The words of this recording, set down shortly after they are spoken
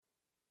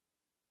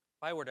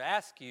If I were to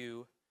ask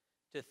you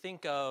to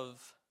think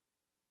of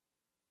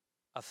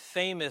a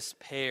famous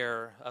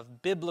pair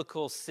of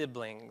biblical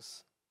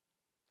siblings,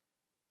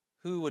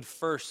 who would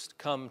first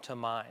come to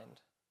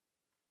mind?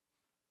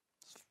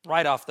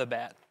 Right off the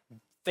bat,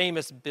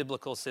 famous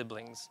biblical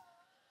siblings.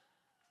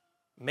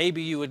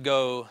 Maybe you would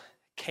go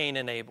Cain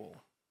and Abel.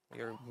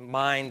 Your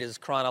mind is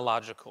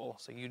chronological,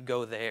 so you'd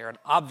go there. And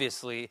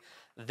obviously,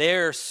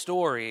 their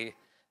story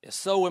is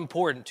so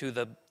important to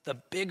the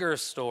bigger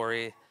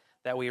story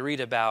that we read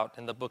about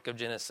in the book of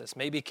Genesis.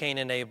 Maybe Cain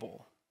and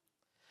Abel.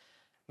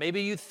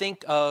 Maybe you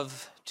think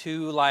of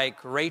two like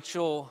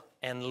Rachel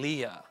and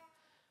Leah,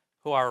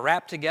 who are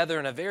wrapped together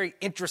in a very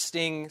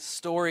interesting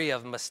story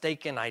of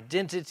mistaken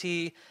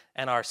identity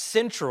and are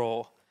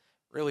central,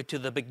 really, to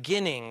the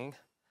beginning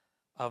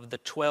of the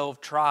 12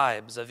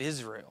 tribes of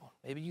Israel.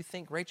 Maybe you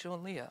think Rachel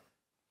and Leah.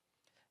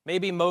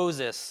 Maybe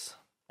Moses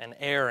and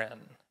Aaron,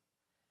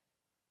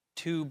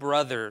 two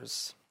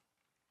brothers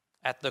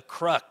at the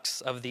crux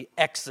of the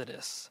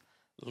Exodus,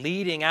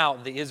 leading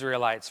out the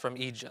Israelites from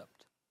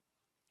Egypt.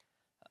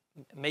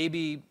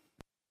 Maybe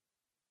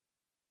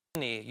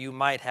you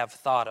might have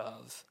thought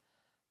of.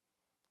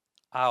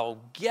 I'll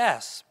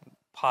guess,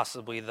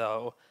 possibly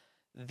though,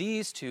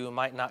 these two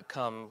might not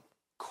come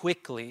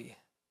quickly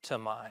to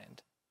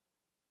mind.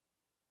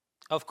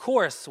 Of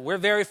course, we're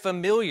very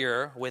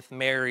familiar with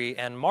Mary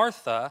and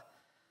Martha,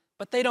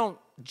 but they don't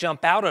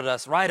jump out at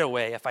us right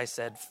away. If I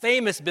said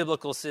famous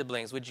biblical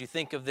siblings, would you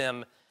think of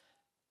them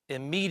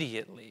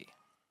immediately?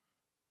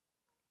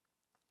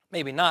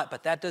 Maybe not,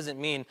 but that doesn't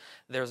mean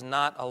there's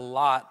not a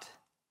lot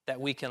that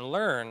we can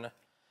learn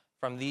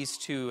from these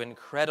two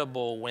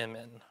incredible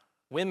women.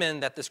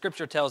 Women that the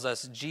scripture tells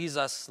us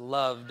Jesus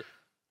loved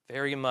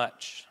very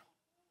much.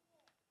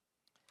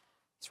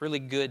 It's really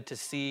good to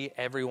see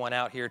everyone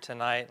out here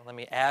tonight. Let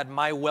me add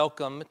my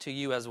welcome to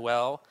you as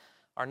well.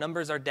 Our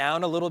numbers are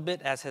down a little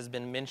bit, as has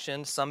been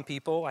mentioned. Some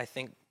people, I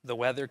think the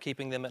weather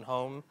keeping them at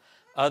home.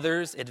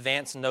 Others,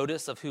 advance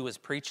notice of who is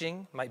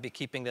preaching might be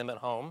keeping them at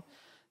home.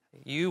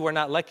 You were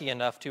not lucky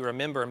enough to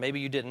remember,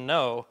 maybe you didn't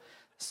know,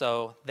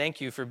 so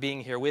thank you for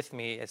being here with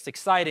me. It's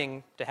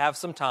exciting to have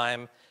some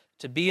time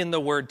to be in the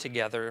Word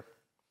together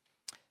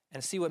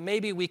and see what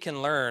maybe we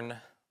can learn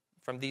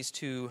from these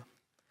two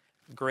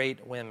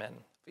great women.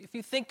 If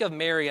you think of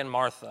Mary and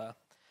Martha,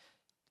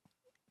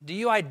 do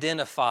you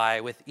identify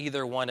with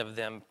either one of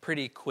them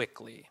pretty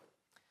quickly?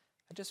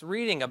 Just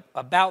reading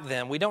about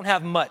them, we don't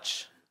have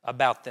much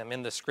about them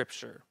in the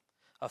scripture,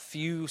 a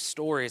few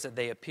stories that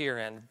they appear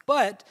in,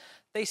 but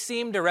they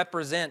seem to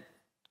represent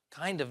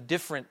kind of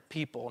different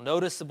people,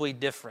 noticeably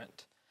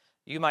different.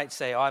 You might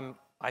say,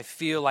 I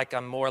feel like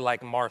I'm more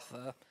like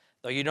Martha,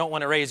 though you don't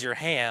want to raise your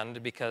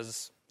hand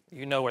because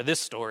you know where this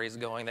story is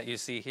going that you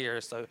see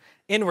here. So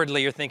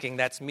inwardly you're thinking,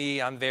 that's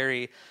me, I'm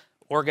very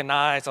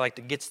organized, I like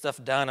to get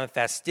stuff done, I'm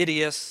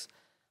fastidious.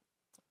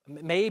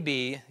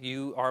 Maybe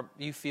you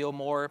feel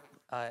more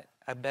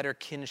a better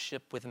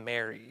kinship with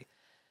Mary,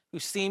 who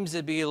seems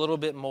to be a little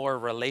bit more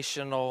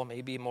relational,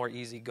 maybe more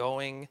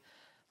easygoing.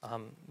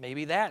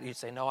 Maybe that, you'd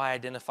say, no, I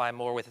identify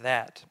more with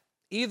that.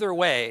 Either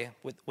way,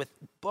 with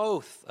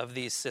both of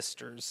these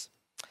sisters,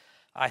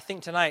 I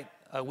think tonight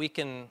we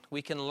can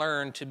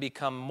learn to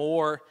become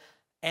more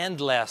and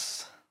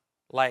less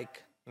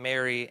like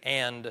Mary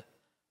and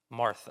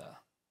Martha.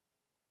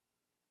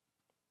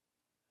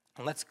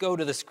 And let's go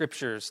to the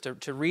scriptures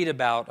to read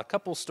about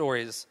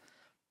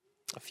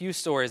a few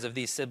stories of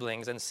these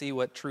siblings and see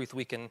what truth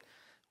we can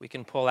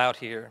pull out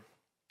here.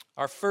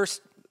 Our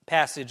first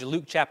passage,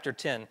 Luke chapter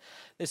 10.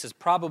 This is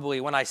probably,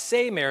 when I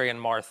say Mary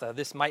and Martha,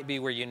 this might be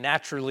where you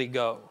naturally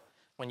go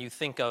when you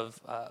think of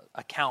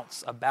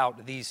accounts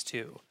about these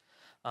two.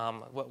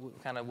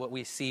 What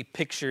we see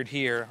pictured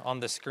here on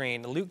the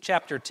screen. Luke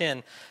chapter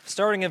 10,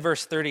 starting in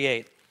verse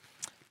 38.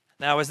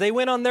 Now, as they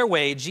went on their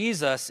way,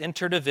 Jesus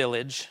entered a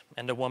village,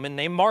 and a woman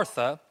named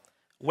Martha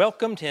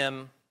welcomed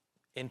him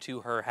into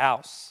her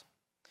house.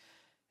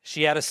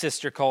 She had a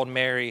sister called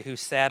Mary who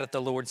sat at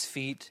the Lord's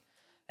feet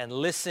and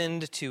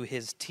listened to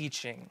his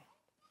teaching.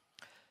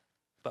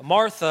 But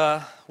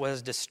Martha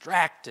was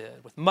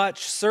distracted with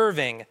much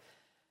serving,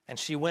 and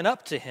she went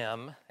up to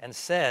him and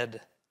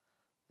said,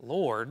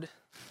 Lord,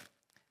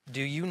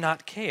 do you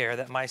not care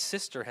that my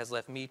sister has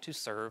left me to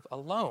serve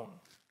alone?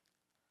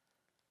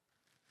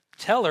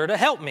 Tell her to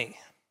help me.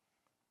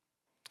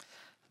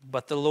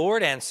 But the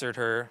Lord answered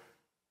her,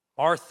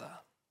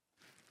 Martha,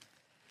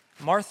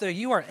 Martha,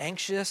 you are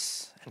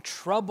anxious and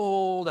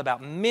troubled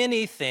about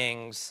many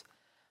things,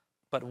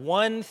 but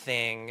one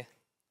thing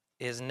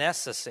is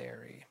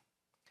necessary.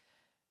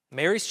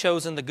 Mary's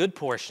chosen the good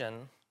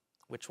portion,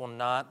 which will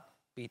not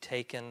be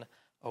taken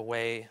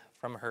away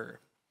from her.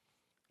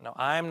 Now,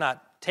 I'm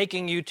not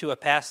taking you to a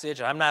passage.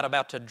 I'm not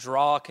about to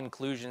draw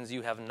conclusions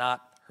you have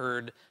not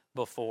heard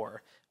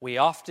before. We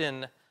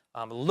often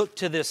look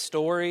to this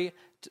story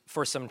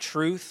for some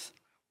truth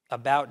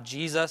about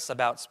Jesus,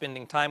 about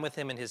spending time with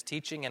him and his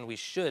teaching, and we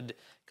should,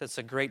 because it's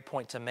a great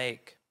point to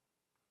make.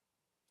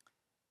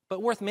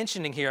 But worth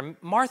mentioning here,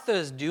 Martha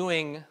is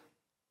doing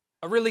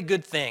a really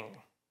good thing.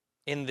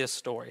 in this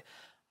story.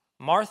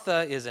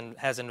 Martha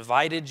has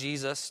invited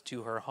Jesus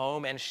to her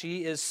home, and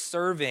she is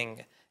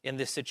serving in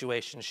this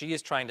situation. She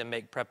is trying to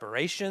make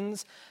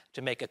preparations,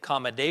 to make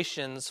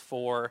accommodations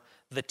for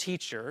the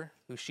teacher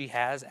who she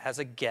has as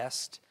a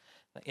guest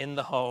in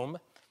the home.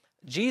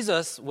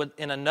 Jesus would,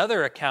 in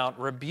another account,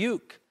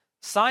 rebuke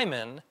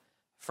Simon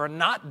for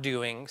not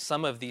doing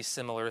some of these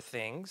similar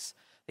things.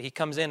 He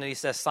comes in and he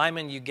says,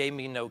 Simon, you gave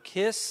me no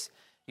kiss.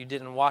 You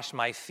didn't wash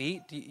my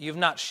feet. You've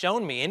not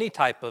shown me any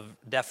type of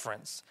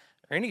deference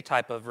or any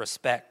type of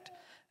respect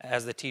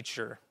as the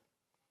teacher.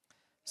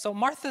 So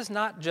Martha's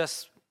not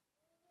just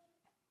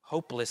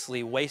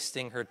hopelessly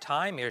wasting her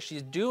time here.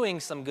 She's doing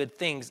some good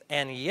things,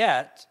 and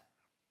yet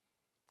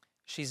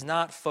she's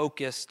not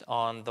focused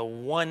on the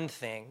one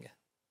thing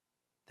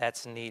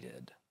that's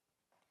needed.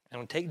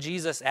 And we take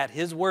Jesus at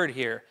his word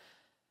here.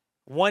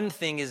 One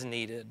thing is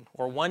needed,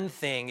 or one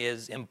thing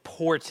is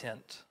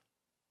important.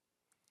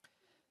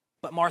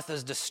 But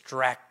Martha's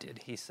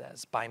distracted, he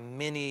says, by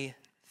many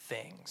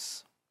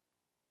things.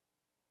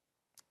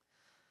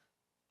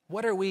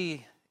 What are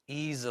we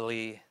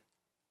easily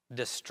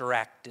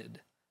distracted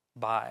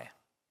by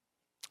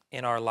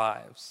in our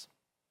lives?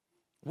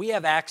 We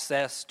have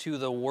access to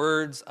the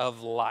words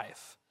of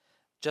life,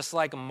 just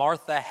like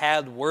Martha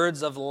had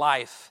words of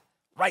life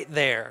right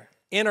there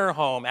in her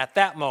home at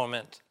that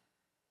moment.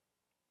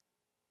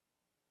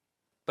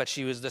 But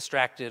she was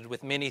distracted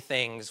with many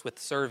things, with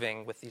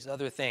serving, with these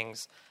other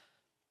things.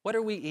 What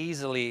are we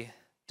easily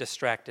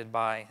distracted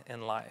by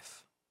in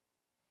life?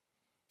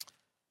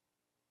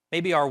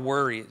 Maybe our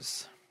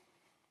worries.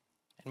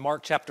 In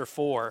Mark chapter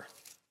 4,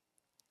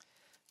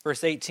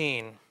 verse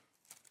 18,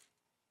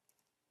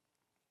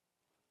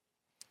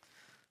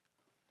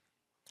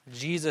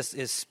 Jesus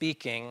is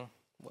speaking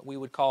what we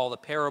would call the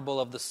parable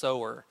of the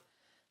sower,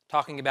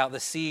 talking about the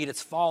seed.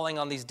 It's falling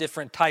on these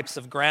different types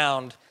of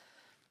ground.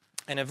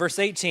 And in verse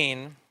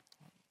 18,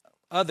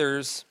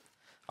 others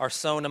are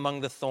sown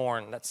among the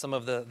thorn. That's some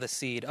of the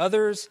seed.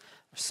 Others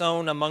are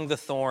sown among the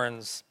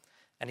thorns.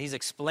 And he's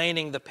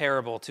explaining the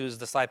parable to his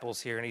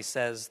disciples here. And he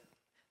says,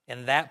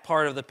 in that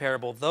part of the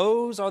parable,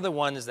 those are the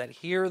ones that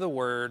hear the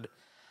word,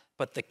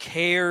 but the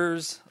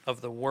cares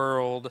of the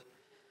world,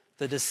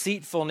 the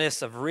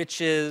deceitfulness of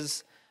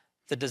riches,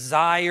 the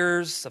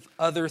desires of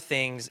other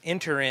things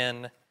enter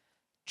in,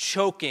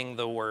 choking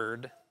the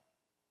word,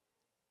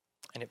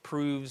 and it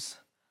proves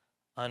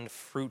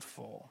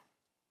unfruitful.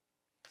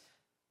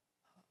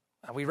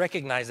 We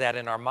recognize that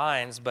in our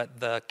minds, but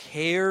the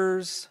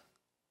cares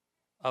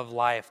of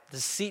life,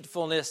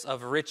 deceitfulness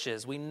of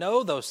riches, we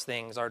know those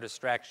things are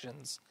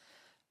distractions,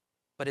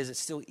 but is it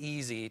still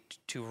easy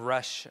to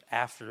rush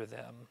after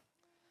them?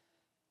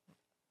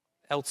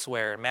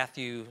 Elsewhere, in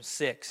Matthew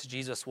 6,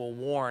 Jesus will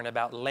warn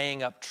about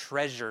laying up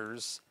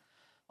treasures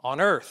on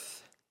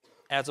earth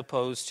as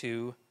opposed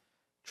to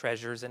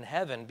treasures in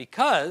heaven,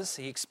 because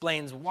he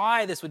explains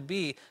why this would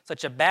be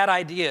such a bad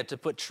idea to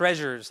put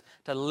treasures,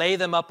 to lay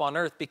them up on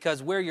earth,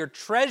 because where your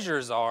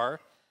treasures are,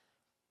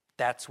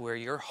 that's where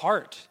your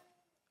heart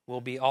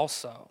will be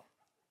also.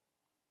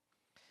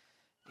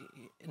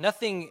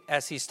 Nothing,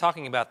 as he's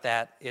talking about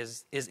that,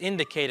 is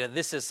indicated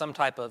this is some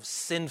type of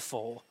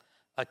sinful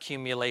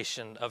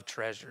accumulation of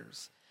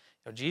treasures.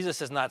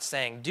 Jesus is not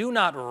saying, do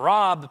not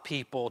rob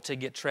people to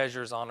get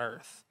treasures on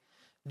earth.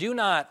 Do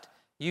not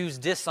use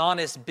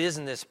dishonest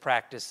business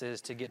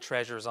practices to get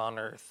treasures on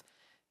earth.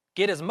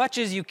 Get as much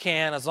as you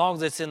can as long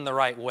as it's in the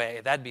right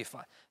way. That'd be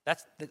fine.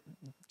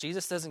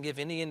 Jesus doesn't give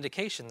any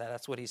indication that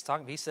that's what he's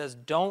talking about. He says,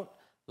 don't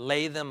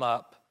lay them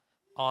up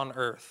on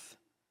earth,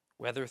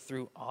 whether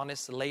through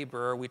honest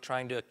labor or are we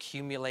trying to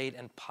accumulate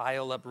and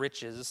pile up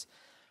riches.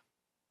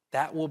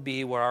 That will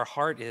be where our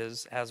heart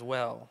is as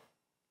well.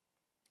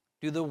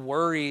 Do the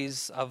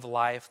worries of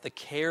life, the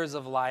cares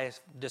of life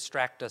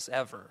distract us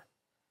ever,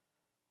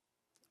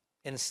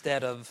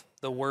 instead of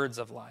the words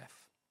of life?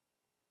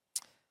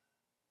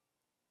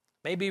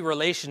 Maybe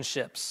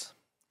relationships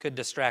could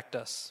distract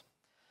us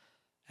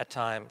at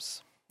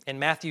times. In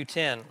Matthew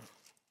 10,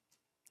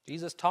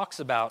 Jesus talks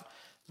about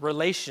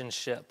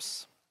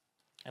relationships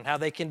and how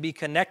they can be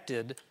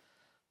connected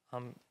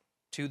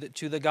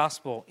to the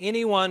gospel.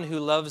 Anyone who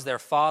loves their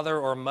father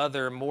or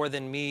mother more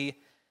than me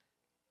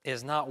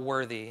is not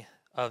worthy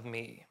of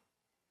me.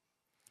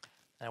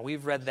 And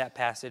we've read that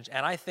passage,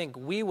 and I think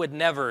we would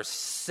never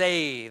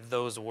say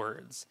those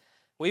words.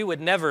 We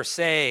would never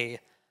say,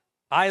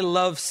 I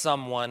love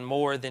someone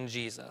more than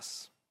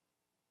Jesus.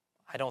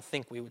 I don't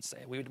think we would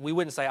say. We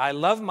wouldn't say, I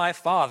love my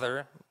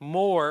Father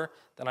more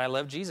than I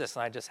love Jesus,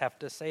 and I just have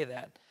to say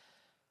that.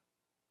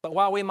 But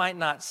while we might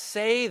not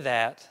say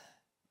that,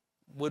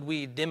 would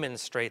we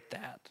demonstrate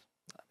that?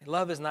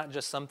 Love is not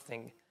just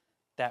something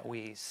that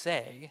we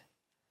say.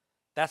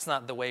 That's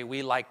not the way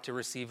we like to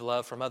receive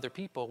love from other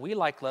people. We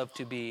like love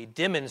to be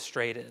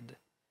demonstrated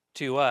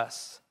to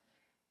us.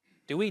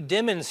 Do we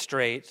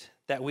demonstrate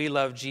that we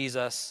love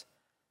Jesus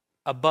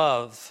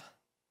above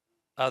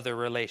other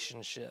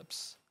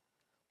relationships,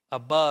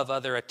 above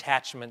other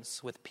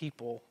attachments with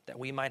people that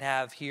we might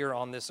have here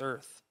on this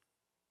earth?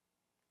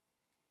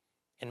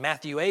 In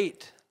Matthew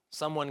 8,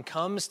 someone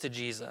comes to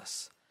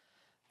Jesus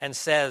and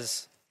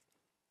says,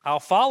 I'll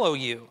follow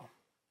you.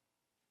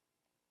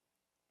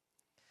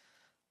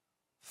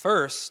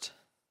 First,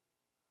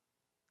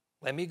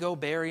 let me go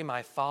bury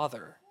my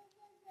father.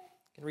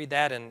 You can read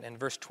that in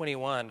verse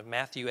 21 of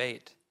Matthew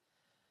 8.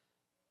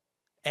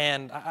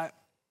 And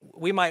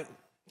we might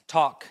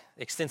talk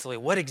extensively.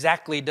 What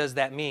exactly does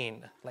that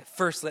mean? Like,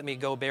 first, let me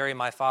go bury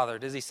my father.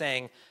 Is he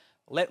saying,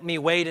 let me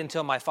wait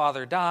until my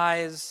father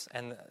dies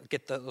and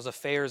get those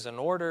affairs in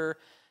order?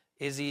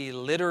 Is he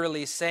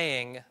literally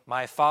saying,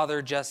 my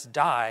father just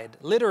died?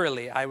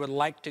 Literally, I would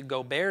like to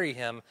go bury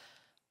him.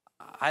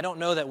 I don't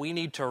know that we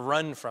need to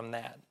run from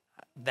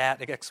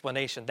that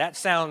explanation. That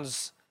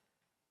sounds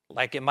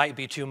like it might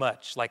be too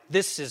much. Like,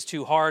 this is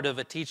too hard of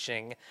a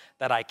teaching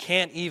that I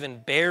can't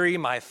even bury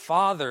my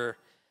father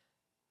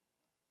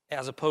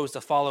as opposed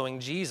to following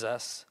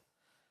Jesus.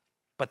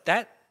 But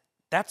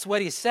that's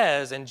what he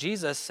says, and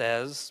Jesus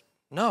says,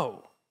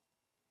 no.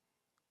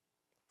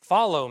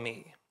 Follow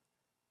me.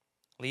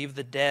 Leave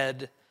the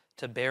dead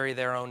to bury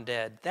their own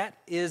dead. That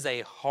is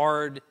a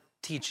hard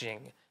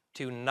teaching,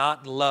 to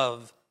not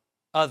love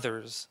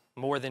others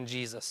more than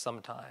Jesus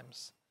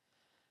sometimes.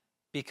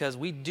 Because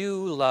we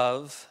do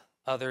love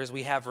others,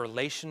 we have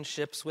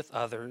relationships with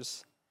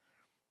others,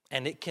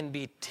 and it can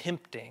be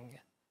tempting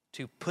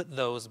to put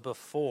those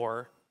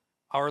before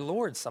our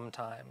Lord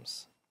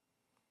sometimes,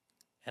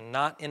 and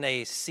not in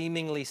a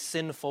seemingly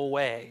sinful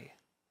way.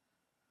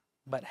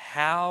 But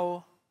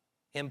how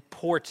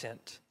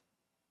important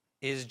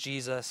is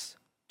Jesus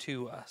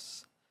to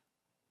us?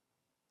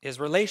 Is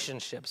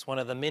relationships one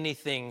of the many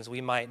things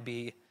we might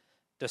be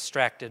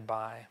distracted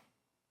by?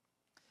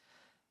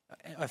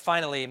 And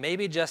finally,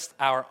 maybe just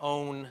our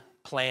own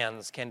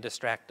plans can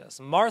distract us.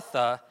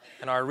 Martha,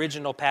 in our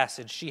original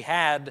passage, she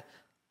had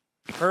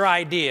her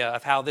idea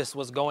of how this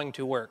was going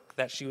to work,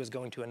 that she was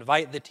going to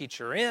invite the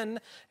teacher in,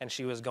 and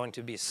she was going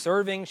to be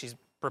serving, she's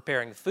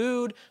preparing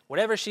food,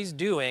 whatever she's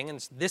doing,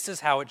 and this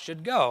is how it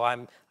should go.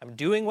 I'm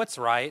doing what's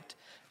right,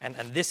 and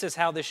this is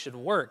how this should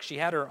work. She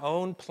had her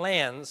own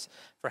plans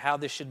for how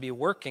this should be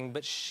working,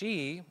 but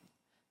she,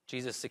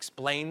 Jesus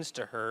explains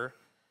to her,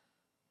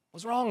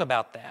 was wrong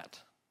about that.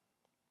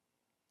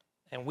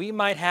 And we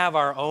might have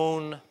our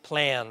own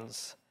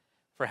plans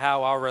for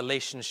how our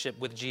relationship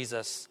with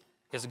Jesus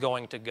is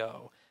going to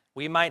go.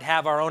 We might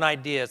have our own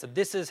ideas that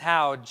this is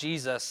how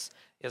Jesus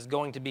is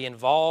going to be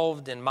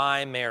involved in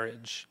my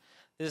marriage.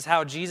 This is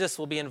how Jesus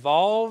will be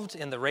involved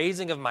in the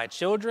raising of my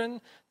children.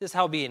 This is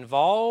how he'll be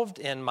involved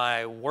in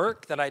my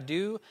work that I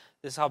do.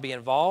 This is how he'll be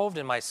involved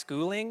in my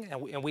schooling.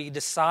 And we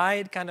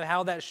decide kind of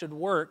how that should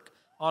work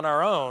on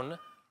our own.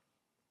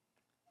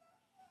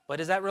 But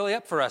is that really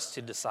up for us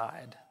to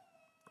decide?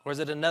 Or is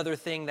it another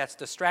thing that's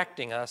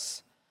distracting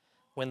us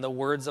when the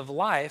words of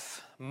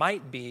life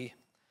might be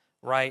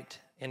right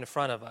in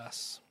front of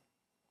us?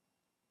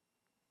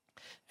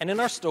 And in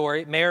our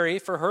story, Mary,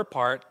 for her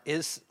part,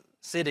 is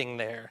sitting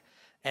there,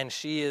 and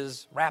she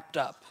is wrapped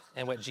up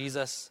in what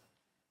Jesus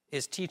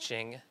is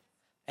teaching,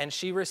 and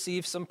she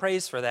receives some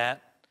praise for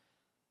that,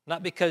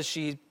 not because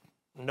she's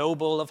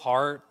noble of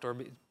heart or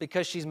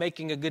because she's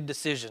making a good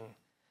decision,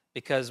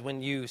 because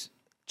when you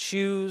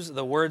choose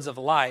the words of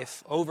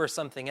life over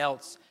something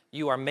else,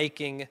 you are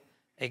making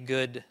a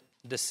good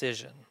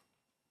decision.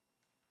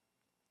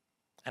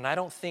 And I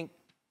don't think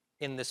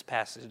in this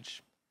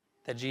passage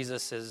that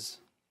Jesus is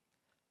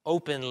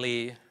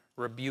openly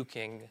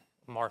rebuking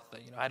Martha.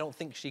 I don't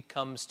think she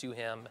comes to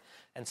him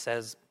and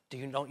says,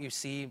 don't you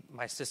see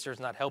my sister's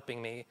not helping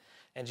me?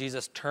 And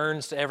Jesus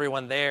turns to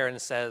everyone there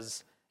and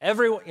says,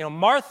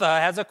 Martha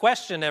has a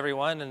question,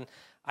 everyone. And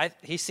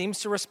he seems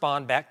to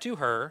respond back to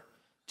her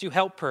to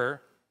help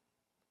her.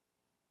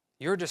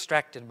 You're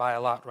distracted by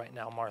a lot right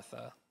now,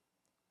 Martha.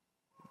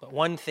 But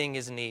one thing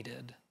is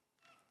needed.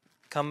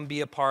 Come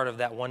be a part of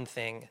that one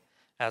thing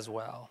as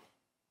well.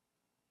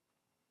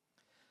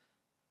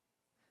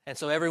 And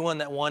so everyone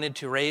that wanted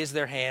to raise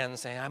their hand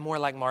saying, I'm more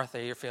like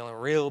Martha, you're feeling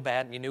real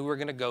bad, you knew we were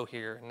going to go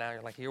here, and now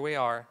you're like, here we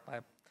are.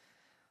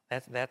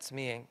 That's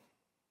me.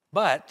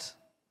 But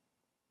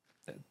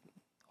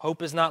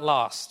hope is not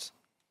lost.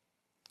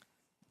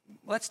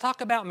 Let's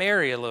talk about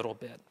Mary a little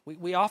bit.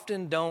 We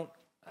often don't,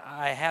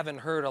 I haven't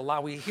heard a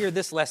lot, we hear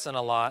this lesson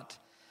a lot.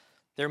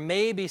 There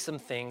may be some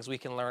things we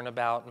can learn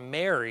about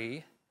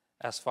Mary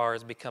as far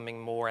as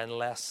becoming more and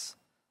less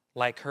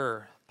like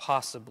her,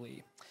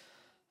 possibly.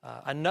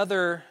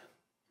 Another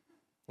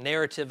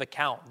narrative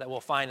account that we'll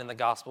find in the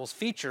Gospels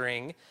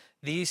featuring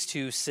these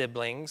two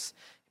siblings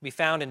can be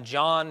found in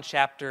John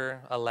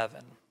chapter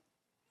 11.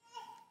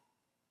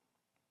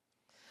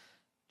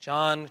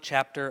 John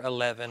chapter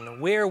 11,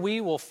 where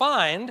we will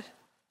find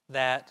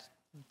that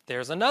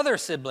there's another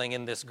sibling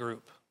in this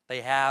group.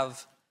 They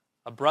have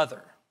a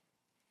brother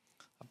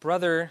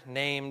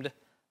named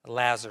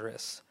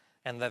Lazarus.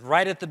 And that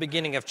right at the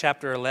beginning of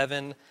chapter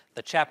 11,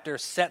 the chapter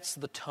sets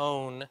the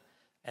tone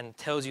and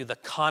tells you the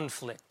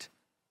conflict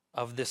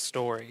of this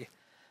story.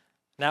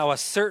 Now, a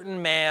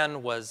certain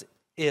man was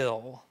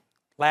ill,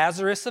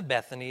 Lazarus of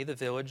Bethany, the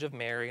village of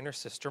Mary and her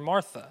sister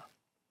Martha.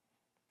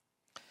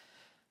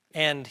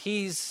 And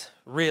he's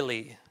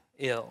really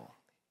ill.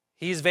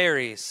 He's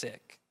very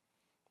sick.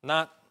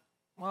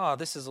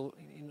 There's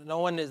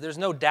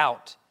no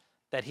doubt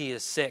that he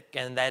is sick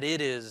and that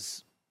it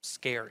is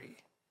scary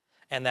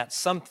and that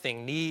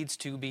something needs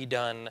to be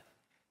done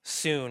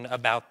soon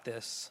about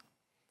this.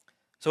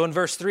 So in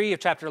verse 3 of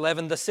chapter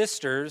 11, the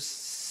sisters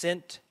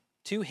sent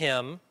to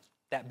him,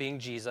 that being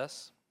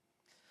Jesus,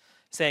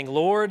 saying,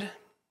 "Lord,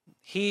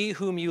 he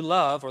whom you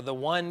love," or the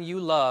one you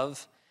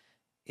love,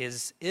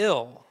 "is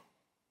ill."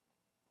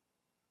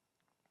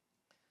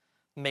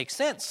 Makes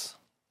sense.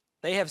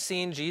 They have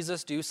seen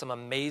Jesus do some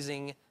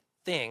amazing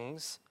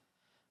things.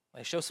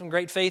 They show some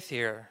great faith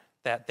here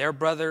that their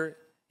brother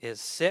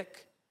is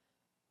sick.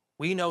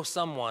 We know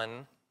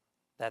someone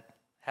that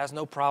has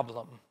no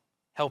problem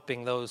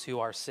helping those who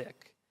are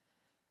sick.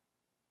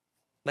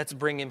 Let's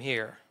bring him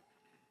here.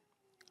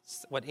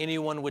 It's what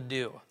anyone would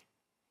do.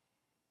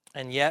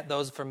 And yet,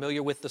 those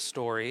familiar with the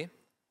story,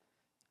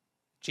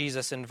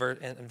 Jesus in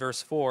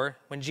verse 4,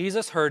 when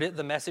Jesus heard it,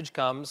 the message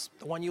comes,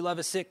 "The one you love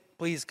is sick,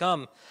 please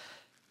come."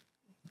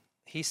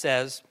 He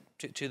says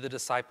to the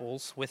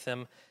disciples with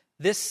him,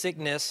 "This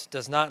sickness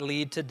does not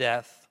lead to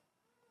death.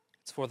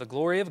 It's for the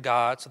glory of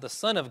God, so the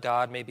Son of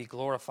God may be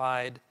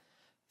glorified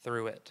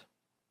through it."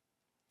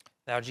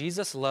 Now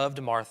Jesus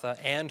loved Martha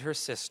and her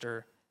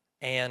sister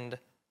and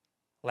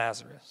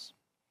Lazarus.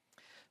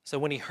 So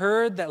when he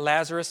heard that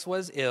Lazarus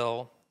was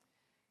ill,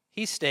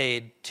 he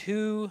stayed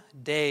 2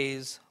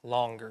 days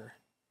longer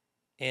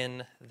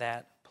in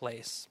that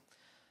place.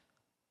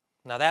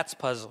 Now that's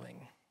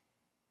puzzling.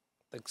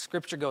 The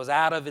scripture goes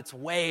out of its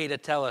way to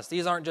tell us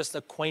these aren't just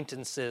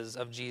acquaintances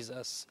of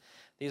Jesus.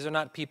 These are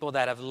not people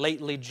that have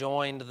lately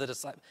joined the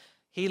disciples.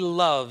 He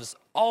loves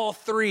all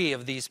three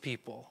of these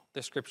people.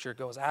 The scripture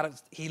goes out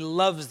of, he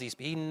loves these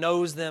people. He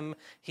knows them.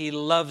 He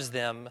loves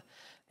them.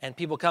 And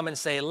people come and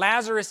say,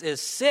 "Lazarus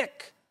is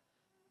sick."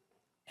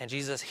 And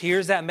Jesus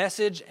hears that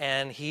message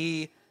and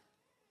he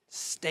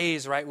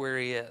stays right where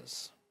he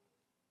is.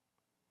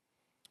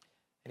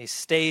 And he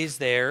stays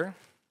there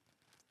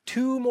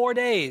 2 more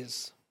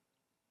days.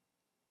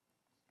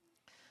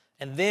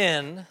 And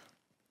then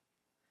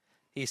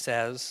he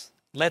says,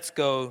 "Let's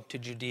go to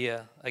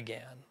Judea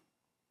again."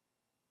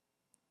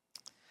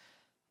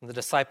 And the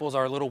disciples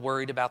are a little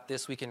worried about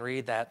this. We can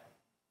read that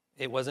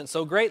it wasn't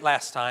so great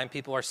last time.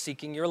 People are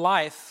seeking your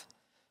life.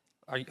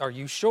 Are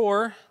you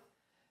sure?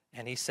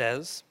 And he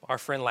says, "Our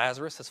friend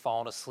Lazarus has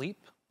fallen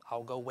asleep.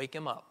 I'll go wake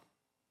him up."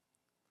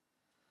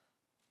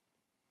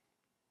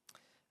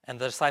 And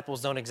the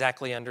disciples don't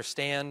exactly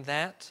understand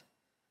that.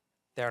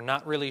 They're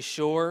not really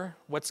sure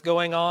what's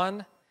going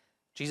on.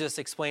 Jesus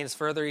explains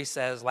further. He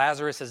says,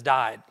 "Lazarus has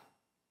died."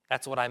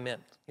 That's what I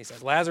meant. He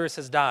says, "Lazarus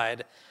has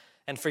died.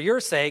 And for your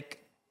sake,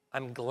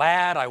 I'm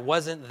glad I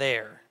wasn't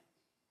there,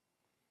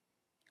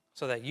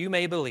 so that you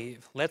may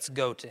believe. Let's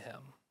go to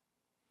him."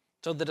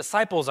 So the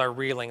disciples are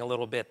reeling a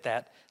little bit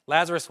that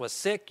Lazarus was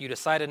sick. You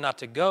decided not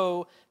to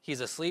go. He's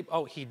asleep.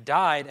 Oh, he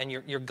died. And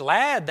you're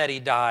glad that he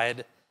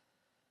died.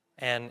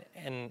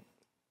 And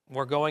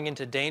we're going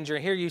into danger.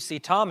 Here you see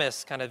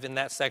Thomas kind of in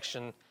that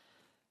section.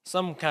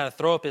 Some kind of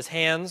throw up his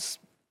hands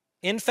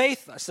in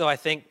faith. So I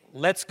think,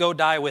 let's go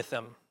die with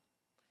him.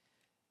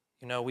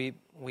 You know,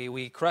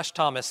 we crush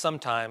Thomas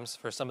sometimes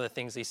for some of the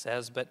things he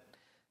says, but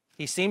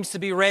he seems to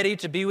be ready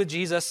to be with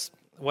Jesus.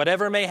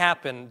 Whatever may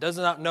happen, does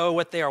not know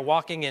what they are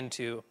walking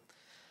into.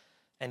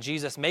 And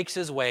Jesus makes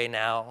his way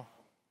now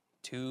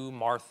to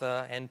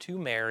Martha and to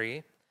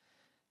Mary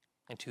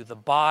and to the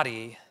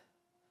body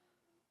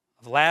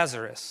of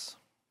Lazarus.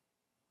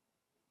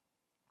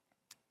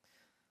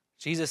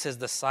 Jesus has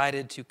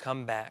decided to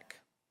come back.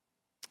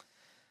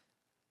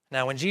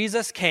 Now, when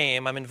Jesus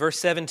came, I'm in verse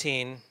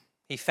 17,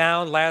 he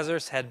found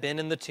Lazarus had been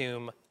in the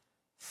tomb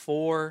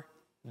 4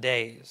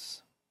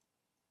 days.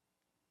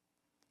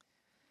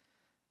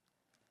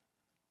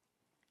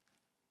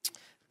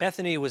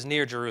 Bethany was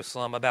near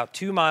Jerusalem, about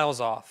 2 miles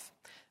off.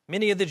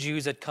 Many of the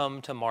Jews had come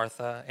to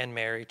Martha and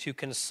Mary to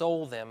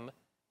console them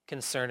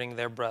concerning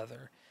their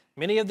brother.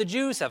 Many of the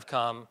Jews have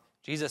come.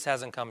 Jesus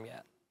hasn't come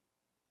yet.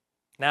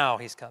 Now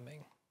he's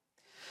coming.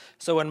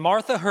 So when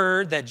Martha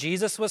heard that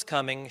Jesus was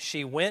coming,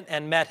 she went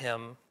and met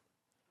him.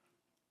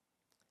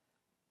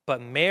 But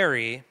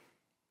Mary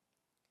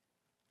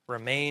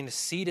remained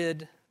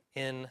seated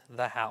in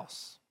the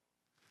house.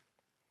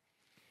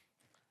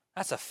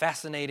 That's a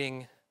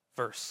fascinating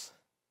verse.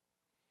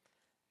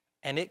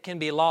 And it can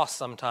be lost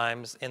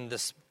sometimes in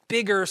this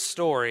bigger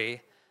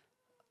story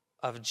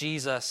of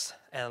Jesus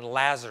and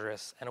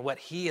Lazarus and what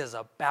he is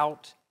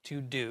about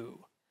to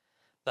do,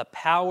 the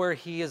power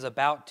he is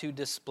about to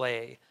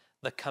display,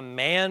 the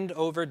command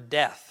over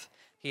death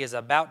he is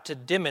about to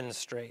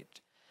demonstrate.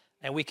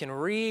 And we can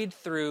read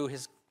through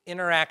his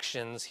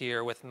interactions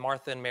here with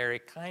Martha and Mary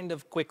kind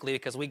of quickly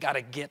because we got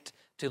to get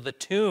to the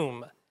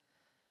tomb.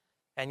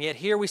 And yet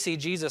here we see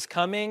Jesus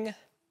coming.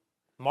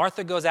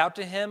 Martha goes out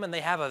to him and they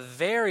have a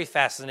very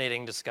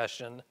fascinating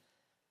discussion.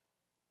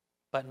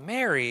 But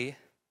Mary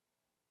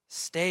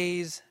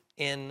stays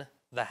in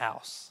the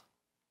house.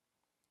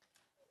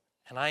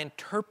 And I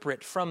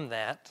interpret from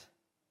that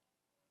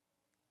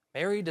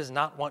Mary does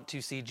not want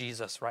to see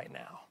Jesus right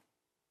now.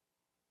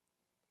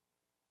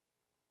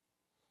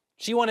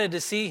 She wanted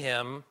to see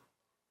him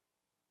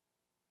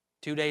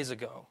 2 days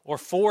ago or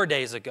 4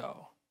 days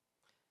ago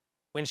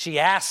when she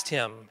asked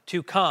him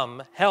to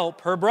come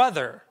help her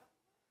brother.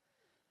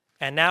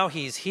 And now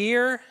he's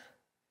here,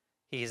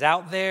 he's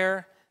out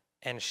there,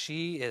 and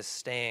she is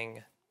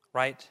staying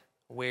right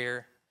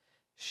where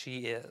she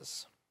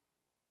is.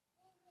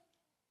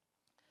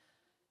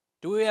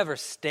 Do we ever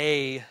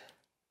stay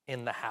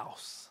in the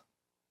house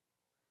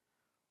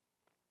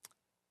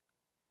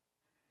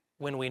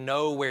when we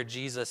know where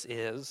Jesus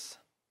is?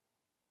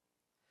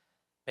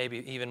 Maybe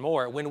even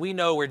more, when we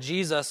know where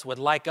Jesus would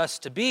like us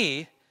to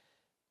be,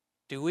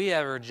 do we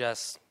ever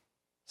just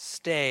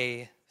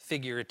stay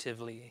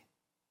figuratively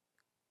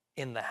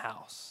in the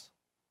house?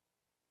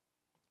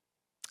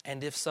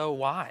 And if so,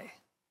 why?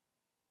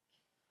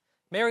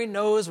 Mary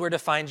knows where to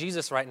find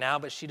Jesus right now,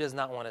 but she does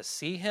not want to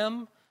see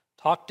him,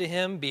 talk to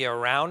him, be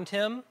around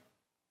him.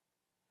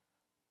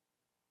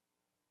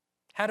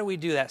 How do we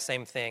do that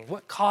same thing?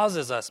 What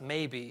causes us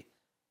maybe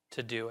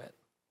to do it?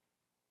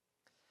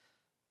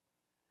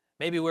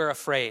 Maybe we're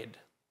afraid.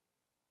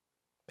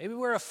 Maybe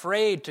we're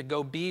afraid to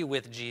go be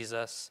with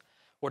Jesus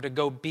or to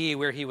go be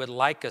where he would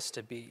like us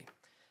to be.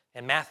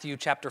 In Matthew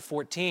chapter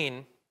 14,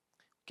 we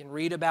can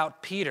read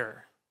about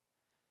Peter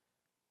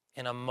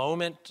in a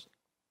moment,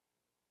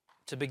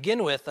 to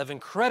begin with, of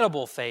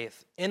incredible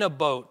faith in a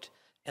boat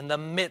in the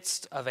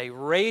midst of a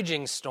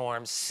raging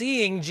storm,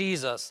 seeing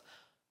Jesus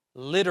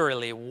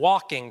literally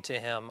walking to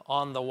him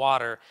on the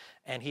water.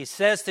 And he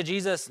says to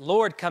Jesus,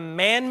 "Lord,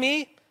 command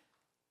me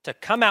to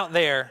come out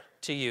there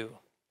to you."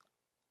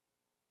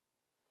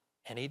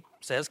 And he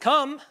says,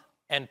 "Come."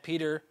 And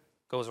Peter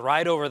goes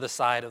right over the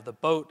side of the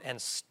boat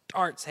and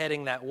starts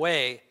heading that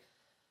way.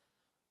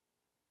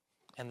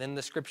 And then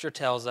the scripture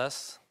tells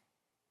us,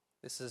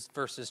 this is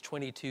verses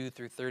 22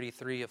 through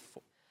 33 of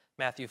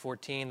Matthew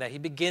 14, that he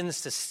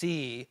begins to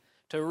see,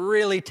 to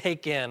really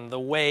take in the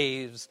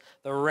waves,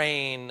 the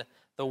rain,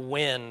 the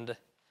wind,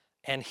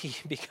 and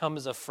he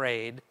becomes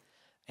afraid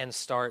and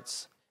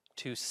starts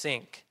to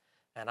sink.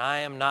 And I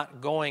am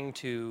not going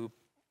to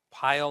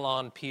pile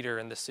on Peter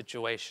in this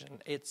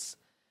situation. It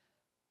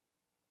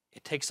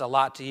takes a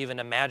lot to even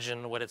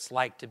imagine what it's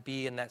like to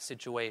be in that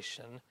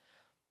situation.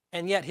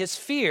 And yet his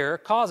fear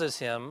causes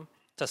him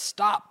to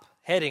stop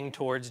heading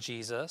towards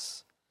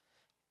Jesus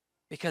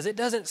because it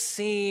doesn't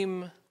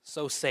seem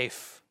so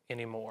safe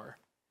anymore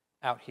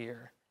out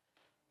here.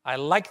 I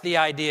like the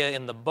idea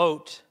in the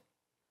boat,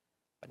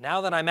 but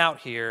now that I'm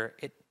out here,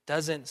 it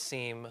doesn't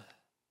seem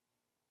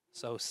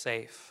so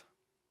safe.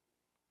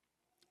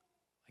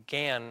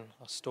 Again,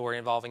 a story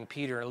involving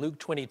Peter in Luke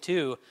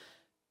 22,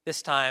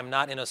 this time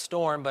not in a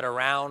storm, but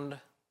around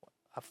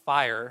a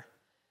fire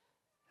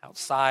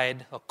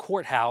outside a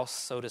courthouse,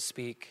 so to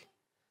speak,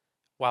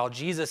 while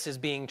Jesus is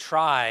being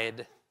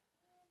tried,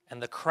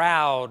 and the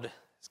crowd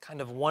is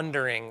kind of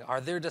wondering, are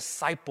there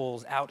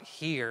disciples out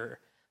here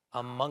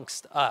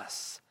amongst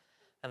us?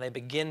 And they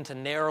begin to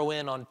narrow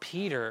in on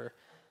Peter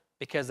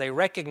because they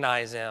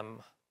recognize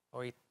him,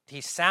 or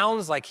he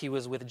sounds like he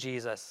was with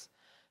Jesus.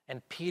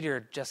 And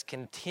Peter just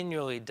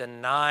continually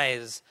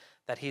denies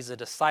that he's a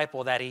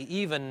disciple, that he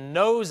even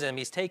knows him.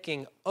 He's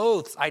taking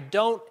oaths. I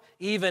don't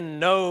even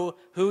know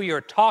who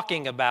you're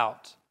talking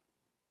about.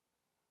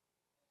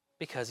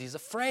 Because he's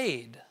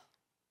afraid.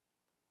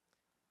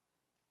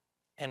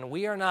 And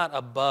we are not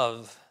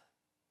above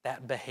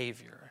that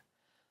behavior.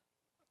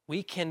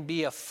 We can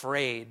be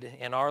afraid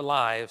in our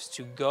lives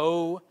to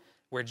go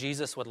where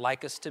Jesus would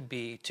like us to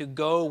be, to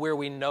go where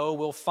we know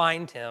we'll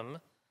find him,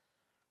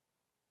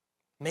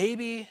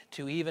 maybe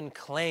to even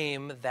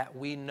claim that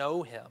we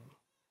know him.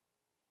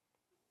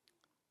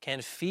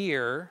 Can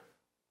fear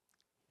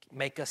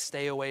make us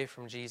stay away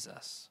from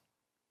Jesus?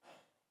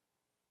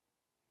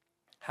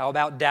 How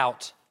about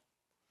doubt?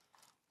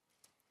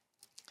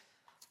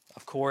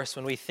 Of course,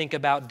 when we think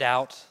about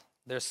doubt,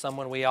 there's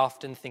someone we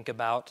often think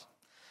about.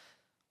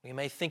 We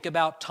may think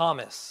about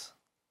Thomas.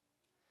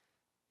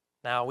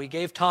 Now, we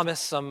gave Thomas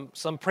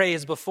some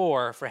praise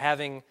before for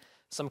having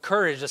some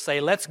courage to say,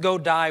 let's go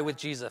die with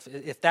Jesus.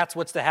 If that's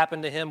what's to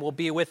happen to him, we'll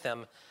be with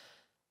him.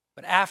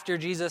 But after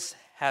Jesus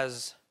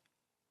has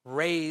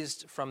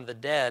raised from the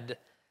dead,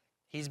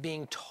 he's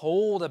being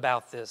told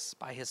about this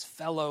by his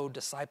fellow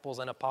disciples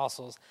and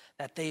apostles,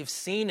 that they've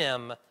seen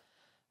him,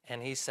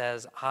 and he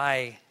says,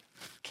 I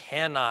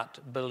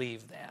cannot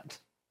believe that.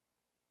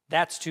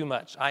 That's too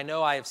much. I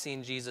know I have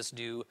seen Jesus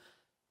do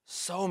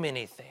so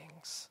many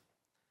things.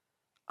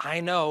 I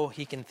know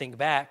he can think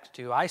back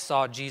to, I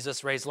saw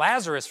Jesus raise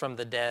Lazarus from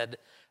the dead,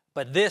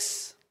 but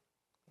this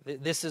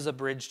is a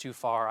bridge too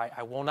far.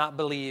 I will not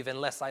believe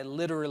unless I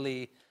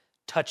literally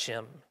touch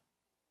him.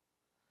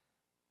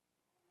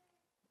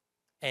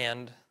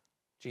 And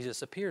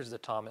Jesus appears to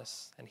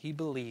Thomas, and he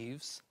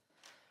believes.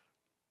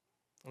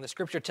 And the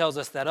scripture tells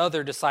us that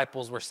other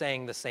disciples were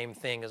saying the same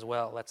thing as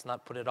well. Let's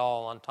not put it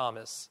all on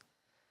Thomas.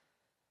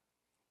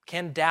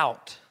 Can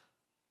doubt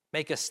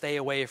make us stay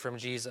away from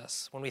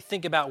Jesus? When we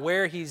think about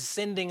where he's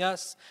sending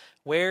us,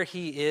 where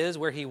he is,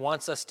 where he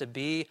wants us to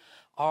be,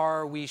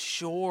 are we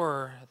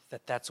sure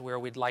that that's where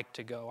we'd like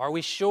to go? Are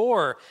we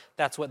sure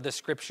that's what the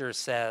Scripture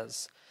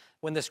says?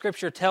 When the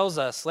Scripture tells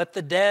us, let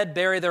the dead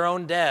bury their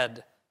own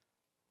dead,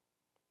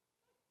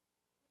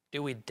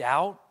 do we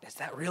doubt? Is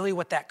that really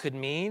what that could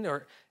mean?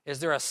 Or is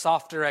there a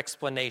softer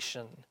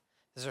explanation?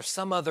 Is there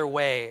some other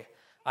way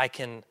I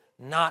can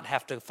not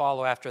have to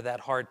follow after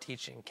that hard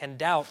teaching? Can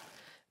doubt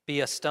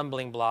be a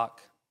stumbling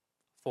block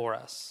for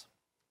us?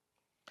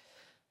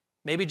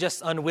 Maybe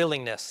just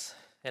unwillingness.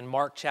 In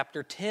Mark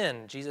chapter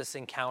 10, Jesus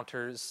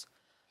encounters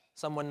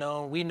someone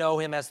known, we know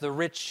him as the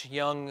rich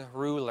young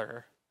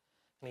ruler.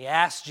 And he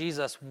asks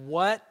Jesus,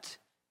 what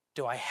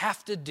do I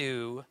have to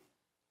do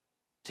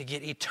to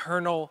get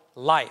eternal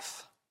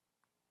life?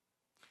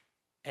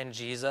 And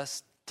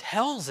Jesus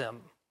tells him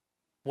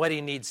what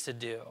he needs to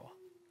do.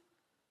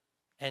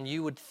 And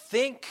you would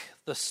think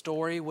the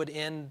story would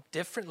end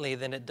differently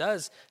than it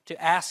does,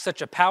 to ask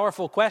such a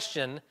powerful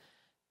question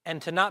and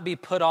to not be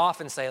put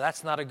off and say,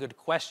 that's not a good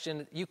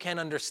question. You can't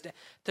understand.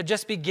 To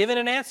just be given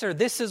an answer,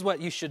 this is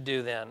what you should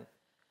do then.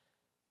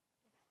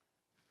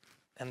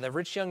 And the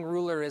rich young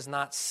ruler is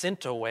not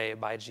sent away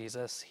by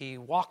Jesus. He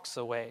walks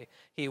away.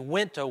 He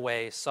went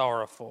away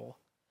sorrowful,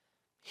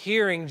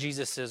 hearing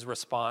Jesus'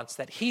 response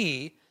that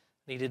he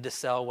needed to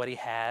sell what he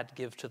had,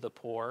 give to the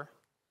poor,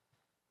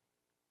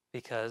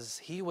 because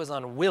he was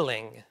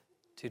unwilling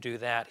to do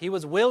that. He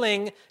was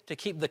willing to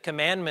keep the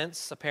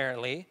commandments,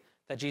 apparently,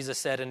 that Jesus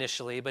said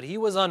initially, but he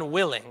was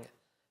unwilling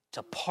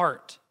to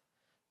part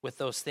with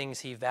those things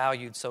he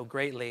valued so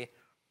greatly.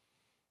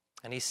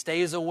 And he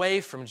stays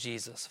away from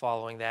Jesus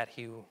following that.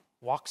 He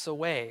walks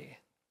away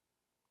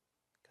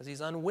because he's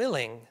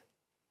unwilling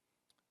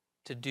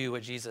to do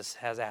what Jesus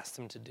has asked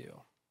him to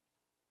do.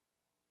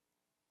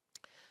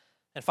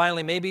 And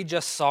finally, maybe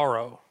just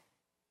sorrow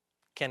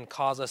can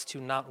cause us to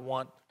not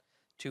want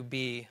to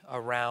be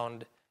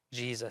around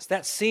Jesus.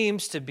 That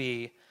seems to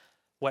be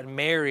what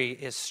Mary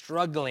is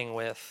struggling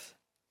with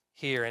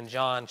here in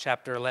John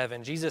chapter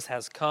 11. Jesus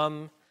has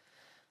come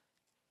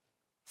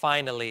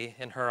finally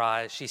in her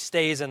eyes. She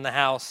stays in the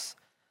house.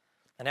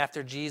 And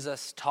after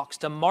Jesus talks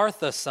to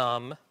Martha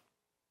some,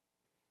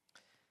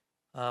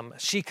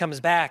 she comes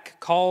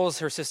back, calls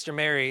her sister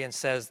Mary and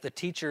says, the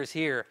teacher is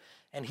here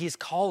and he's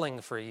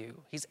calling for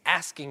you. He's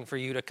asking for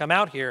you to come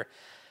out here.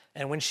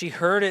 And when she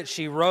heard it,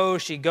 she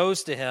rose, she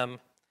goes to him.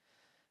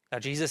 Now,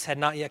 Jesus had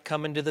not yet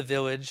come into the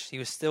village. He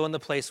was still in the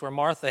place where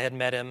Martha had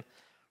met him.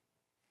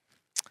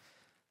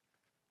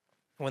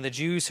 When the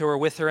Jews who were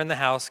with her in the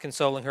house,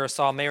 consoling her,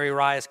 saw Mary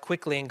rise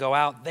quickly and go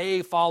out,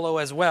 they follow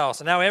as well.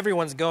 So now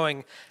everyone's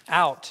going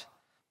out.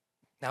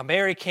 Now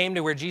Mary came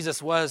to where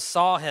Jesus was,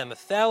 saw him,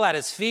 fell at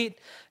his feet,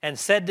 and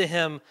said to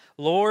him,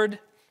 Lord,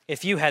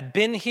 if you had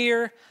been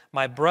here,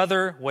 my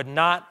brother would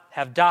not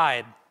have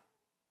died.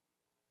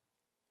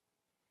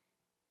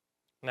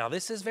 Now,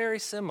 this is very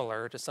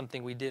similar to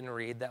something we didn't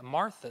read that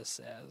Martha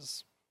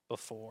says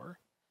before.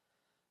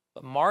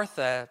 But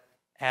Martha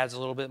adds a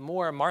little bit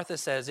more. Martha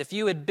says, if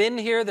you had been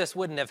here, this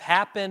wouldn't have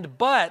happened,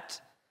 but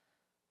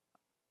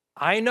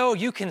I know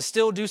you can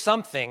still do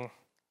something.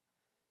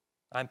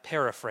 I'm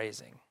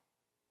paraphrasing.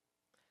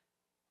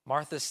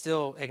 Martha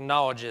still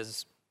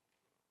acknowledges,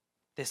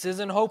 this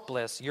isn't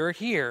hopeless. You're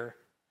here.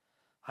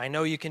 I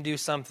know you can do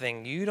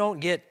something. You don't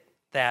get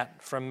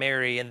that from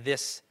Mary in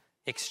this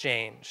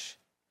exchange.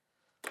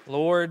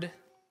 Lord,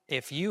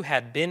 if you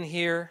had been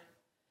here,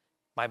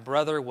 my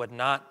brother would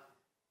not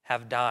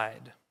have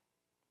died.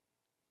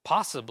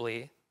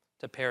 Possibly,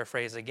 to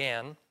paraphrase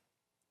again,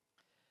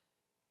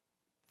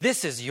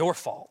 this is your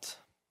fault.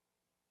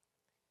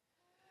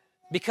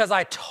 Because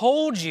I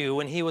told you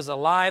when he was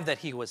alive that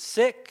he was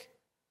sick,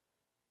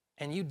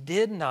 and you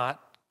did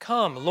not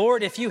come.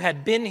 Lord, if you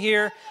had been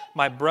here,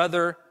 my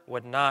brother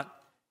would not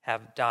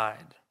have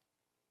died.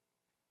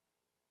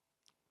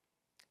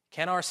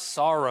 Can our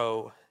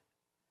sorrow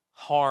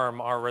harm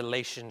our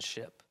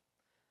relationship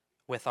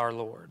with our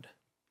Lord?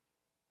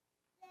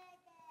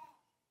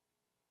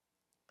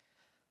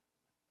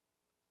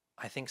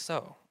 I think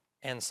so.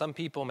 And some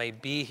people may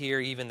be here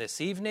even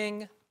this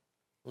evening,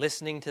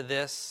 listening to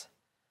this,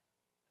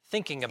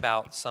 thinking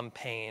about some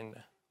pain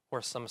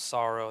or some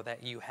sorrow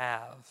that you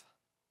have.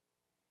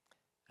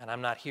 And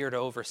I'm not here to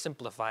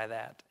oversimplify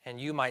that. And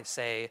you might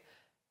say,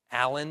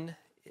 Alan,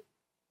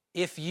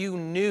 if you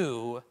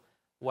knew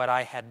what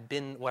I have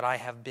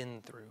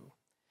been through,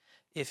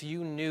 if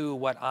you knew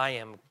what I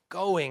am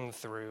going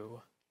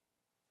through,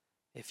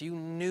 if you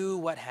knew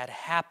what had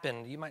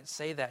happened, you might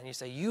say that, and you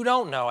say, you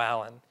don't know,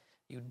 Alan.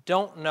 You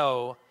don't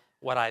know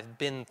what I've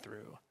been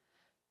through.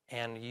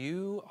 And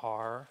you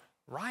are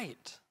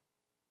right.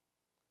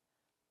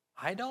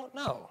 I don't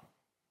know.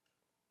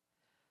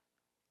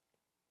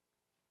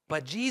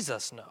 But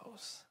Jesus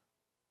knows.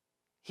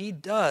 He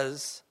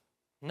does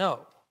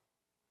know.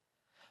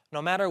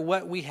 No matter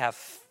what we have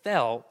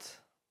felt,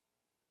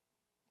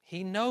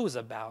 he knows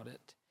about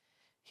it.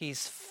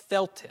 He's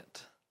felt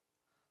it.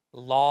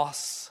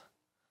 Loss,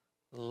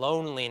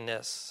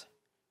 loneliness,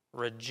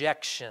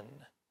 rejection,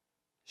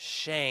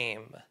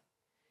 shame.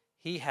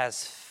 He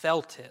has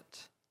felt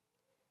it.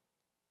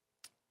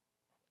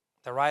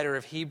 The writer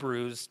of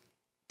Hebrews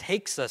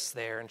takes us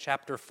there in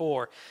chapter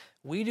 4.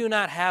 We do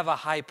not have a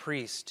high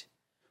priest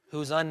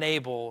who's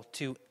unable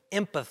to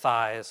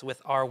empathize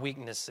with our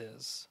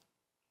weaknesses.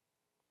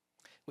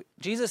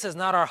 Jesus is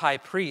not our high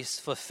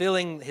priest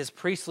fulfilling his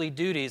priestly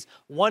duties,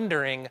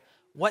 wondering,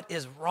 what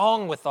is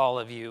wrong with all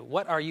of you?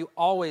 What are you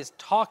always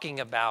talking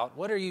about?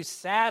 What are you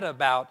sad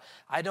about?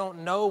 I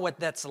don't know what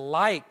that's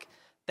like.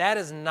 That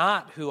is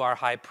not who our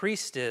high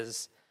priest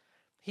is.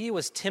 He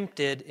was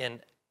tempted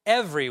in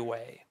every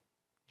way,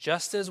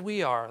 just as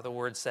we are, the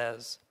word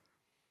says.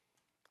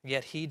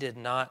 Yet he did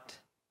not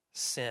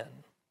sin.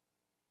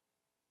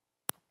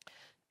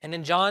 And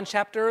in John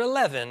chapter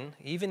 11,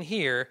 even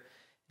here,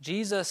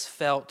 Jesus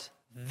felt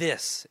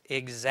this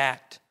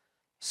exact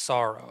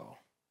sorrow.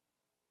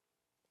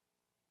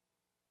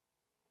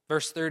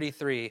 Verse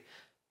 33,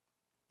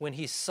 when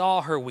he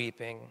saw her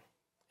weeping,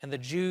 and the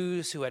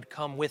Jews who had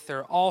come with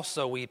her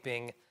also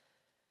weeping,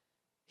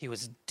 he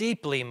was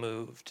deeply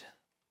moved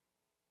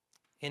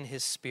in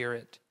his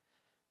spirit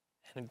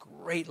and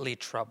greatly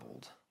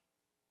troubled.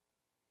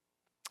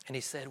 And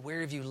he said,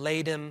 "Where have you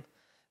laid him?"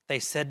 They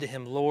said to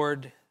him,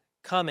 "Lord,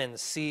 come and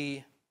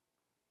see."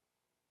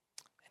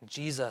 And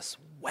Jesus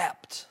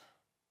wept.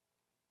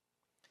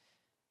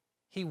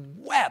 He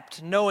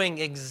wept knowing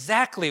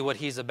exactly what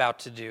he's about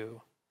to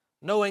do,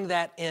 knowing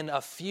that in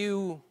a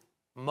few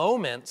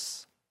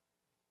moments,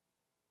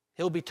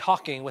 he'll be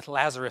talking with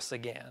Lazarus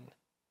again.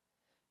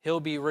 He'll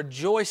be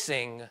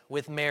rejoicing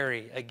with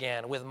Mary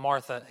again, with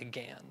Martha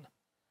again.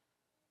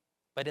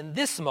 But in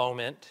this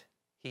moment,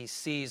 he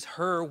sees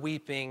her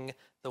weeping,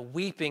 the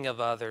weeping of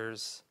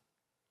others,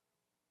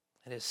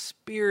 and his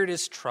spirit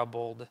is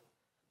troubled,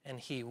 and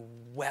he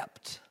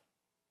wept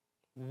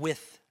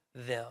with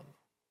them.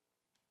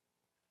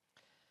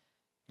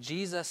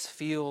 Jesus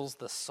feels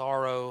the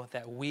sorrow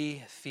that we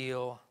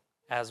feel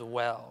as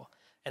well,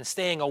 and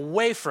staying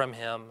away from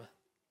him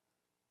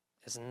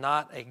is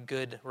not a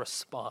good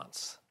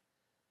response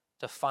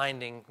to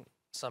finding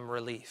some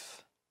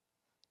relief,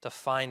 to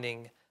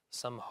finding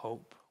some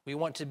hope. We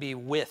want to be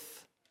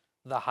with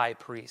the high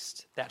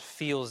priest that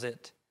feels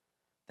it,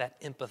 that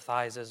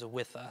empathizes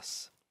with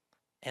us,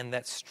 and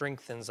that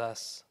strengthens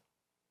us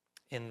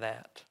in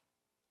that.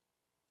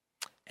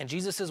 And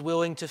Jesus is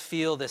willing to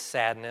feel this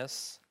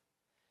sadness.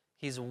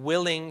 He's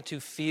willing to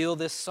feel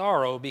this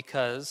sorrow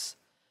because,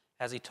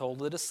 as he told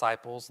the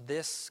disciples,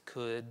 this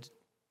could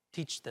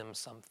teach them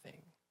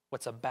something,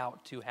 what's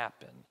about to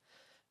happen.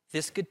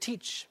 This could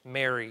teach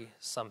Mary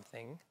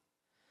something.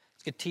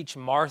 It could teach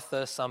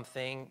Martha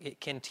something.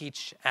 It can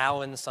teach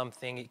Alan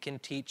something. It can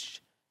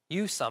teach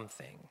you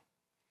something,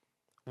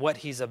 what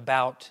he's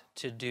about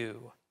to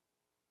do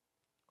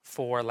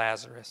for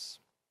Lazarus.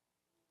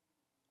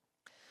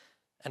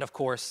 And of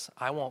course,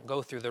 I won't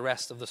go through the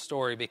rest of the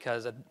story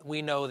because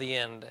we know the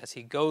end. As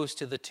he goes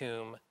to the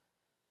tomb,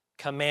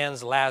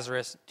 commands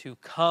Lazarus to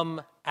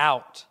come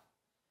out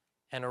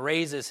and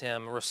raises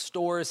him,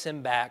 restores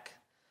him back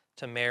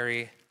to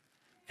Mary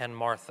and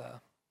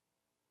Martha.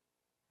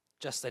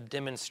 Just a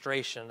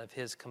demonstration of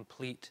his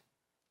complete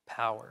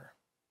power.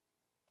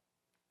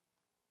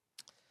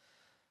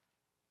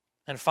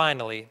 And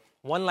finally,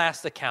 one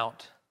last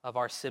account of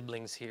our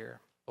siblings here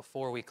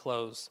before we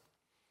close.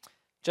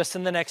 Just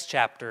in the next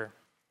chapter,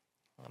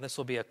 this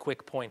will be a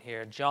quick point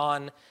here.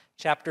 John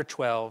chapter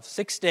 12,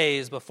 6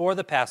 days before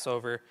the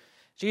Passover,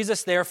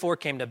 Jesus therefore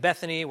came to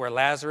Bethany where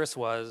Lazarus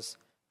was,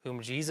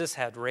 whom Jesus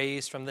had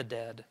raised from the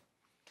dead.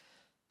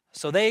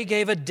 So they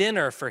gave a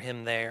dinner for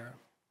him there.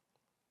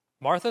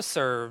 Martha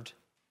served,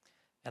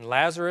 and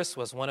Lazarus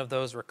was one of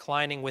those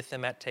reclining with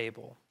them at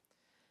table.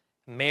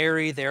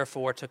 Mary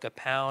therefore took a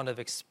pound of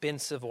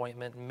expensive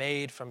ointment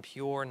made from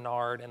pure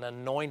nard and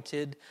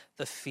anointed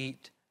the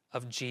feet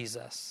of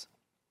Jesus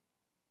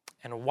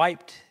and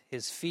wiped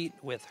his feet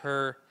with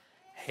her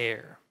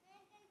hair.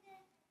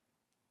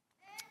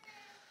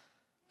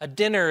 A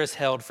dinner is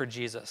held for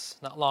Jesus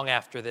not long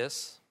after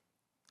this.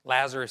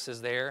 Lazarus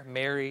is there.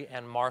 Mary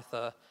and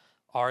Martha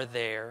are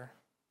there.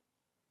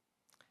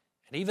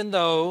 And even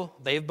though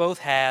they've both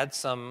had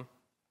some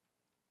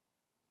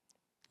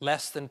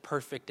less than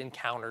perfect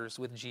encounters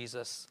with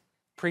Jesus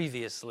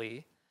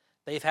previously,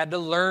 they've had to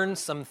learn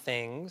some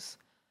things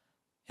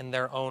in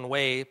their own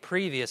way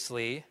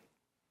previously.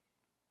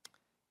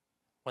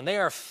 When they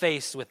are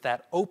faced with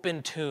that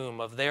open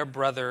tomb of their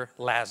brother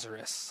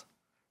Lazarus,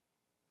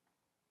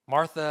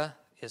 Martha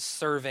is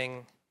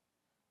serving,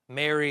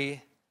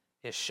 Mary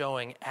is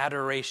showing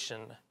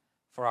adoration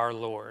for our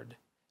Lord,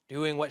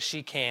 doing what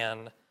she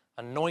can,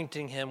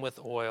 anointing him with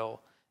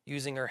oil,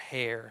 using her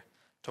hair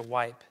to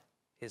wipe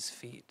his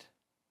feet.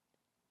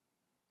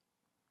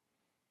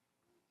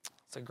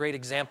 It's a great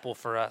example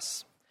for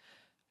us.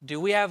 Do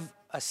we have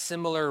a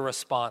similar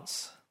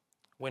response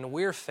when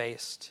we're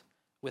faced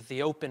with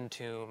the open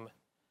tomb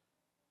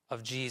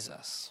of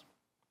Jesus?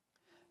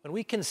 When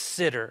we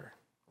consider,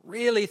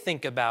 really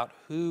think about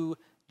who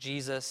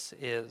Jesus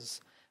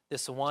is,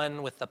 this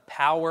one with the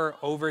power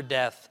over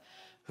death,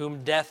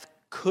 whom death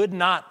could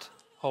not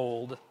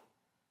hold,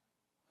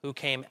 who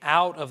came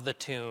out of the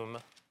tomb,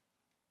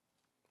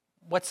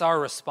 what's our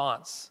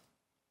response?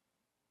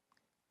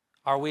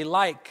 Are we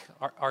like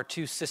our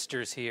two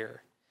sisters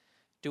here?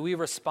 Do we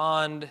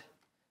respond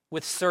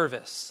with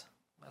service,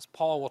 as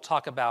Paul will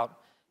talk about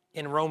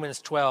in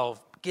Romans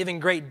 12, giving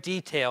great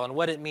detail on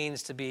what it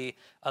means to be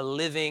a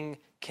living,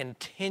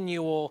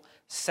 continual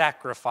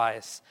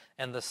sacrifice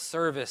and the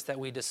service that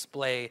we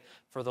display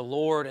for the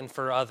Lord and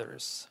for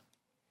others?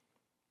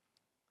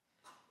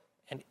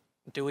 And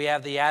do we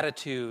have the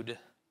attitude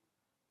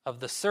of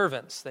the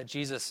servants that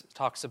Jesus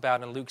talks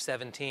about in Luke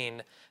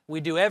 17? We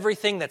do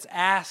everything that's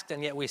asked,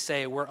 and yet we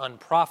say we're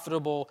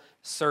unprofitable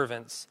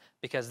servants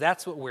because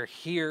that's what we're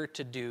here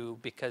to do,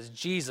 because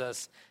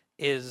Jesus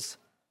is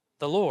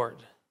the Lord.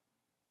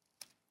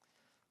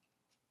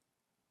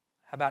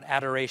 How about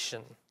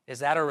adoration? Is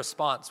that a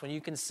response when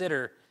you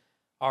consider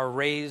our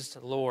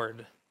raised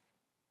Lord?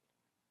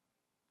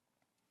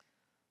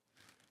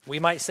 We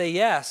might say,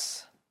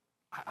 yes,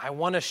 I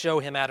want to show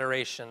him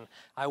adoration.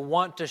 I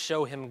want to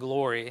show him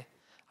glory.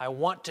 I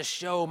want to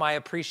show my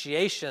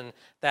appreciation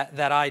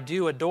that I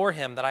do adore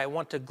him, that I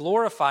want to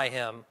glorify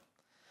him.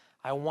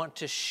 I want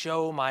to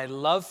show my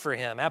love for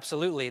him.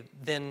 Absolutely.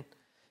 Then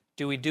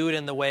do we do it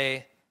in the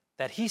way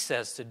that he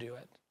says to do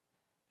it,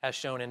 as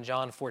shown in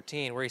John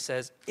 14, where he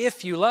says,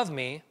 if you love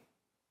me,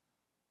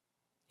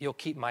 you'll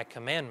keep my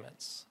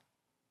commandments.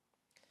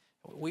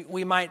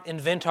 We might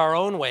invent our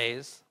own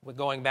ways,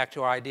 going back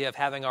to our idea of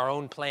having our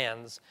own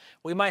plans.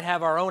 We might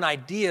have our own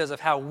ideas of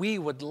how we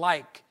would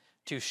like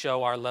to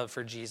show our love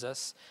for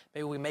Jesus.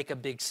 Maybe we make a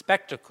big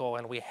spectacle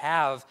and we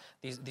have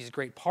these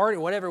great parties,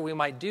 whatever we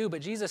might do.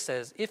 But Jesus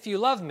says, if you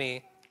love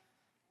me,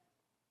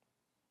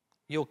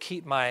 you'll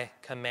keep my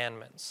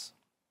commandments.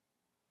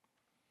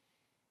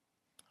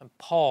 And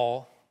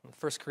Paul, in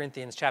 1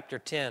 Corinthians chapter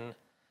 10,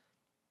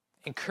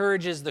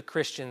 encourages the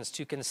Christians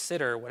to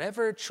consider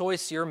whatever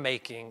choice you're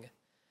making.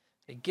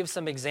 He gives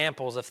some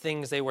examples of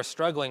things they were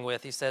struggling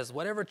with. He says,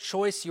 whatever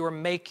choice you're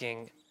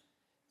making,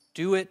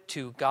 do it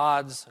to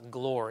God's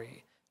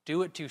glory.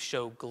 Do it to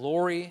show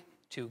glory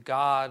to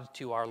God,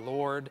 to our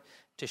Lord,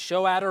 to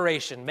show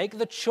adoration. Make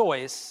the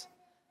choice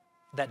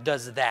that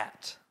does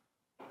that.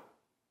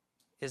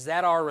 Is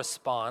that our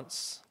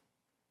response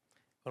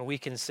when we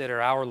consider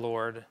our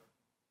Lord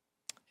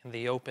in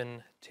the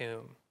open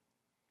tomb?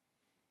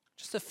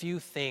 Just a few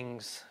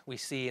things we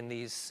see in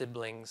these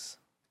siblings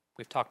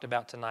we've talked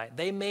about tonight.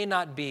 They may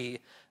not be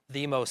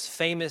the most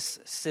famous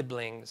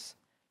siblings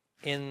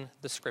in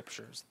the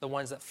scriptures, the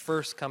ones that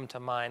first come to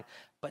mind,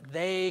 but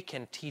they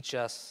can teach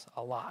us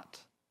a lot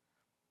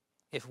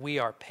if we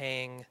are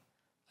paying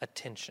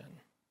attention.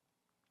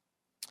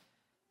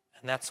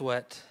 And that's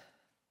what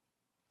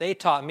they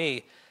taught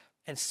me.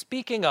 And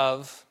speaking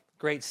of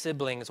great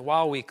siblings,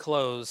 while we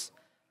close,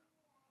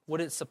 would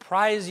it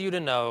surprise you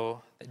to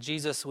know that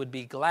Jesus would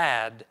be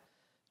glad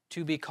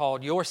to be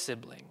called your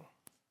sibling?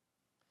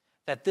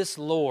 That this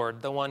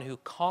Lord, the one who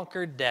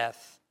conquered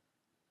death,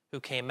 who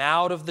came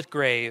out of the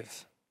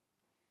grave,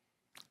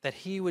 that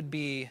he would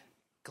be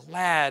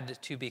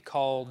glad to be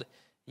called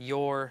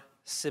your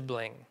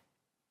sibling.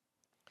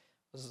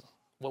 This is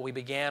what we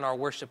began our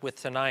worship with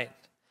tonight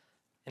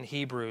in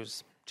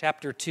Hebrews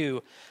chapter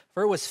 2.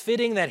 For it was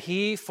fitting that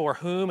he, for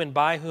whom and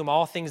by whom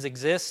all things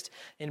exist,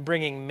 in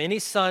bringing many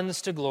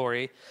sons to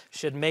glory,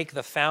 should make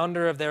the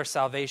founder of their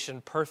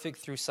salvation perfect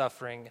through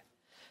suffering.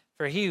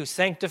 For he who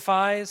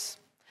sanctifies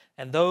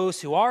and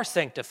those who are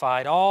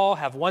sanctified all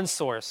have one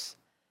source.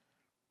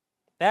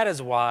 That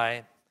is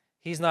why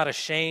he's not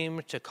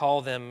ashamed to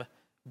call them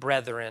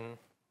brethren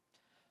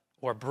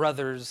or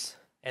brothers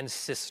and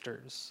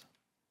sisters.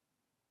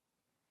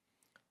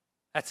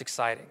 That's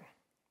exciting,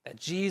 that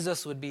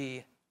Jesus would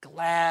be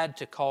glad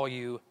to call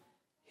you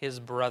his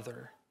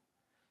brother,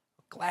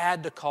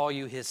 glad to call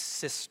you his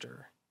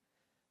sister,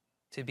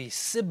 to be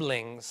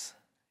siblings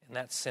in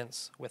that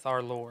sense with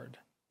our Lord.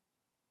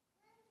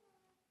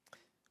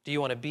 Do you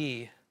want to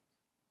be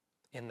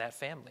in that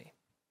family?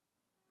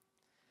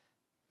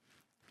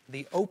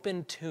 The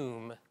open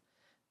tomb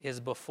is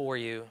before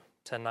you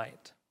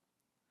tonight.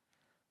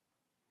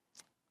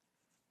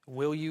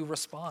 Will you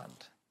respond?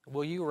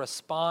 Will you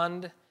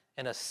respond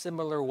in a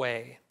similar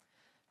way,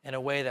 in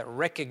a way that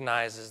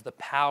recognizes the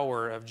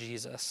power of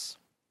Jesus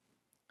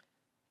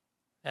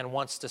and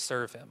wants to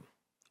serve him,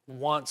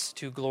 wants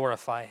to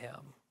glorify him,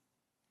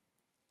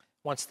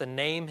 wants to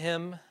name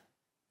him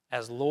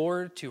as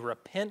Lord, to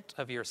repent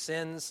of your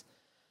sins,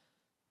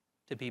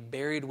 to be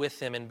buried with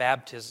him in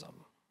baptism?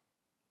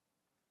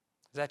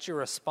 Is that your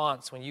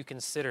response when you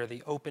consider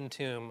the open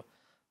tomb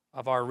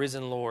of our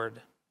risen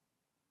Lord?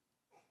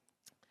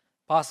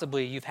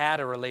 Possibly you've had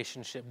a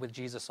relationship with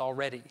Jesus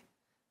already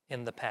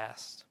in the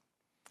past.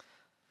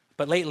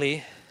 But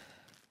lately,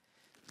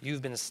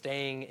 you've been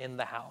staying in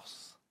the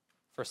house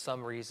for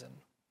some reason.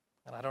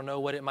 And I don't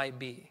know what it might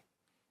be.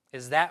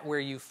 Is that where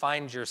you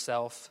find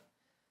yourself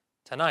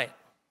tonight?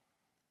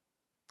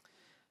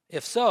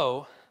 If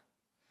so,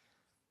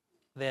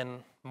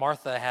 then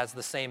Martha has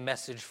the same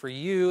message for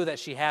you that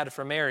she had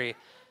for Mary.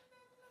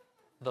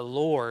 The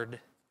Lord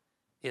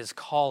is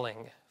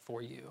calling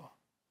for you.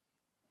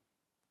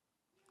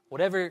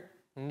 Whatever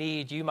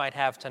need you might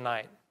have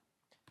tonight,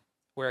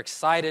 we're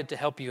excited to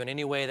help you in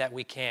any way that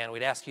we can.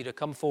 We'd ask you to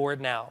come forward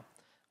now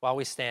while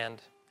we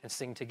stand and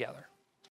sing together.